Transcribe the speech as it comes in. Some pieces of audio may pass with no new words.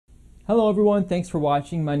Hello everyone, thanks for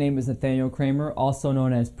watching. My name is Nathaniel Kramer, also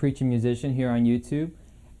known as Preaching Musician here on YouTube.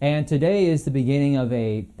 And today is the beginning of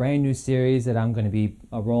a brand new series that I'm going to be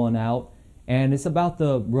rolling out. And it's about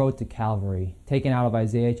the road to Calvary, taken out of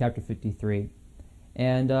Isaiah chapter 53.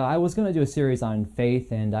 And I was going to do a series on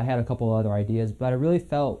faith, and I had a couple other ideas, but I really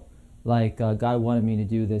felt like God wanted me to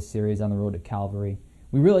do this series on the road to Calvary.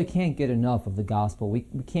 We really can't get enough of the gospel. We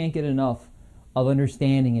can't get enough of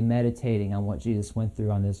understanding and meditating on what Jesus went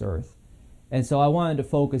through on this earth. And so I wanted to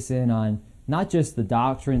focus in on not just the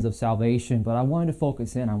doctrines of salvation, but I wanted to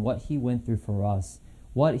focus in on what he went through for us,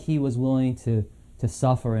 what he was willing to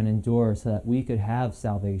suffer and endure so that we could have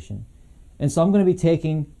salvation. And so I'm going to be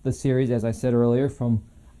taking the series, as I said earlier, from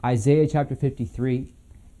Isaiah chapter 53,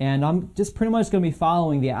 and I'm just pretty much going to be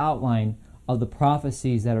following the outline of the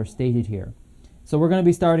prophecies that are stated here. So we're going to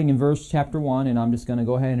be starting in verse chapter 1, and I'm just going to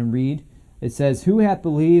go ahead and read. It says, "Who hath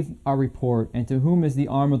believed our report, and to whom is the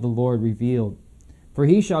arm of the Lord revealed? For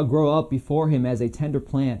he shall grow up before him as a tender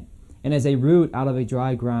plant, and as a root out of a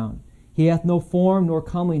dry ground. He hath no form nor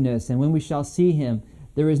comeliness, and when we shall see him,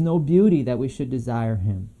 there is no beauty that we should desire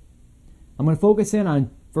him." I'm going to focus in on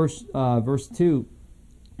verse 2.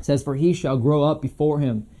 It says, "For he shall grow up before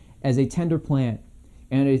him as a tender plant,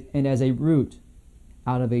 and as a root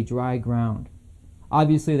out of a dry ground."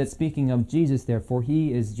 Obviously, that's speaking of Jesus there, for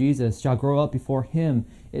he is Jesus, shall grow up before him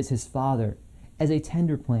is his Father, as a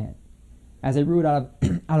tender plant, as a root out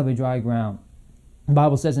of a dry ground. The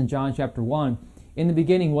Bible says in John chapter 1, "In the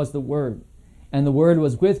beginning was the Word, and the Word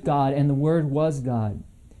was with God, and the Word was God."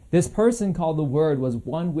 This person called the Word was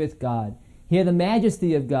one with God. He had the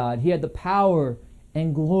majesty of God. He had the power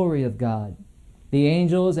and glory of God. The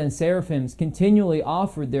angels and seraphims continually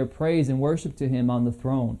offered their praise and worship to him on the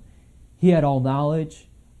throne. He had all knowledge,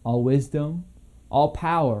 all wisdom, all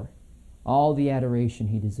power, all the adoration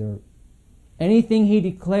he deserved. Anything he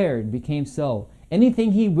declared became so.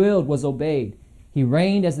 Anything he willed was obeyed. He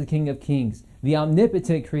reigned as the King of Kings, the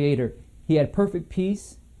omnipotent Creator. He had perfect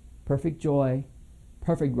peace, perfect joy,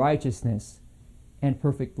 perfect righteousness, and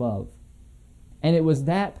perfect love. And it was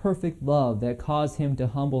that perfect love that caused him to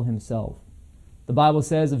humble himself. The Bible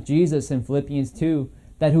says of Jesus in Philippians 2,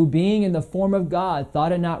 that who being in the form of God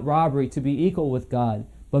thought it not robbery to be equal with God,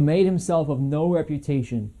 but made himself of no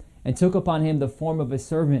reputation, and took upon him the form of a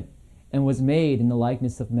servant, and was made in the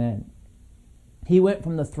likeness of men. He went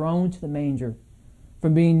from the throne to the manger,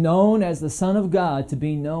 from being known as the Son of God to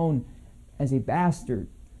being known as a bastard.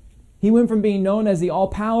 He went from being known as the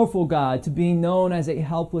all-powerful God to being known as a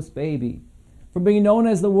helpless baby, from being known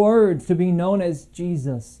as the Word to being known as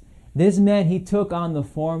Jesus. This meant he took on the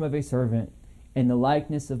form of a servant in the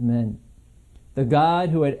likeness of men. The God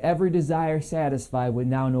who had every desire satisfied would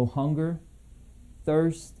now know hunger,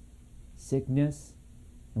 thirst, sickness,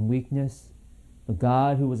 and weakness. The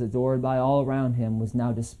God who was adored by all around him was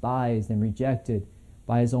now despised and rejected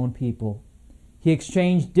by his own people. He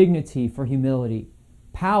exchanged dignity for humility,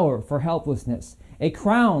 power for helplessness, a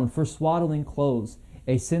crown for swaddling clothes,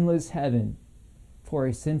 a sinless heaven for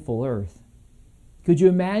a sinful earth. Could you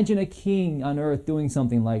imagine a king on earth doing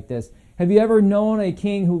something like this? Have you ever known a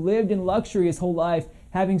king who lived in luxury his whole life,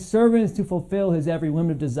 having servants to fulfill his every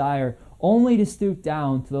whim of desire, only to stoop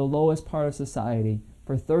down to the lowest part of society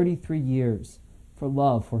for 33 years for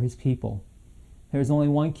love for his people? There's only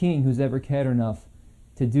one king who's ever cared enough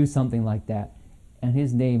to do something like that, and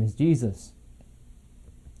his name is Jesus.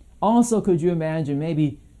 Also, could you imagine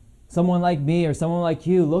maybe someone like me or someone like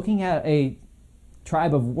you looking at a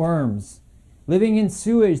tribe of worms, living in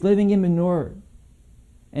sewage, living in manure,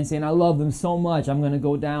 and saying, "I love them so much, I'm going to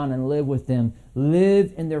go down and live with them,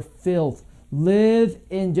 live in their filth, live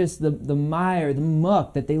in just the mire, the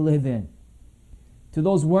muck that they live in." To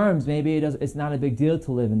those worms, maybe it's not a big deal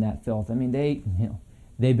to live in that filth. I mean, they've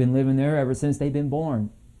been living there ever since they've been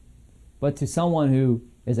born. But to someone who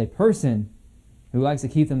is a person who likes to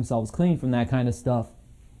keep themselves clean from that kind of stuff,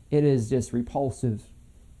 it is just repulsive.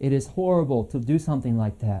 It is horrible to do something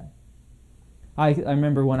like that. I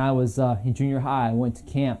remember when I was in junior high, I went to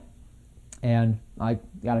camp, and I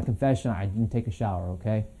got a confession. I didn't take a shower,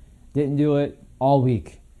 okay? Didn't do it all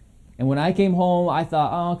week. And when I came home, I thought,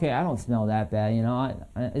 oh, okay, I don't smell that bad. You know,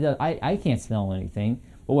 I can't smell anything.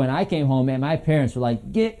 But when I came home, man, my parents were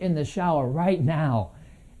like, "Get in the shower right now."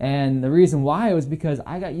 And the reason why was because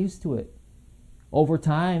I got used to it. Over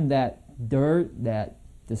time, that dirt, that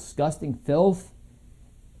disgusting filth,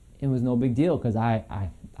 it was no big deal because I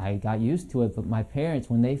got used to it. But my parents,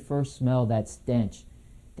 when they first smelled that stench,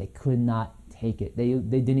 they could not take it. They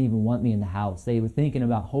didn't even want me in the house. They were thinking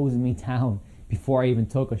about hosing me down before I even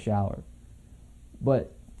took a shower.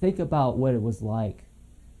 But think about what it was like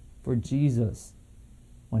for Jesus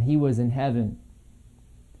when he was in heaven,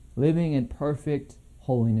 living in perfect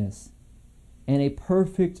holiness, in a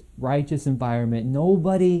perfect righteous environment.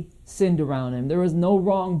 Nobody sinned around him. There was no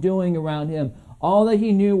wrongdoing around him. All that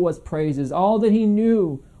he knew was praises. All that he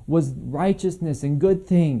knew was righteousness and good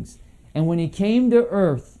things. And when he came to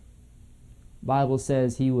earth, the Bible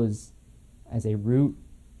says he was as a root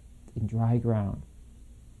in dry ground.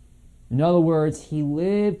 In other words, he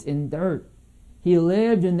lived in dirt. He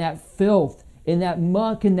lived in that filth, in that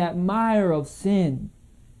muck, in that mire of sin.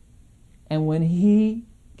 And when he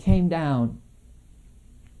came down,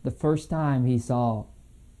 the first time he saw,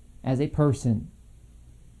 as a person,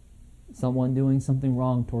 someone doing something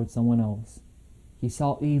wrong towards someone else, he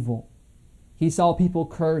saw evil. He saw people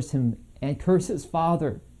curse him and curse his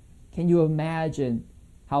Father. Can you imagine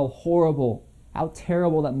how horrible, how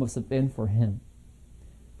terrible that must have been for him?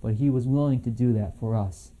 But he was willing to do that for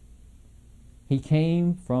us. He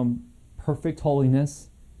came from perfect holiness,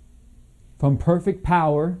 from perfect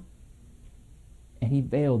power, and he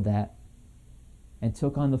veiled that and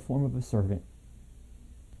took on the form of a servant.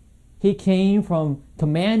 He came from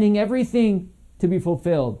commanding everything to be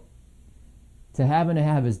fulfilled to having to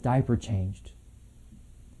have his diaper changed.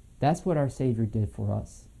 That's what our Savior did for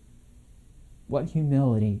us. What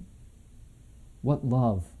humility. What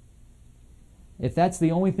love. If that's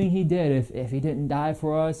the only thing he did, if he didn't die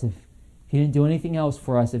for us, if he didn't do anything else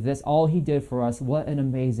for us, if that's all he did for us, what an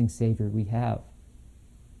amazing Savior we have.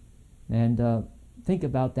 And think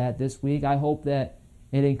about that this week. I hope that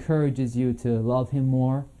it encourages you to love him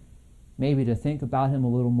more, maybe to think about him a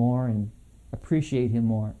little more and appreciate him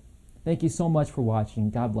more. Thank you so much for watching.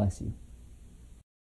 God bless you.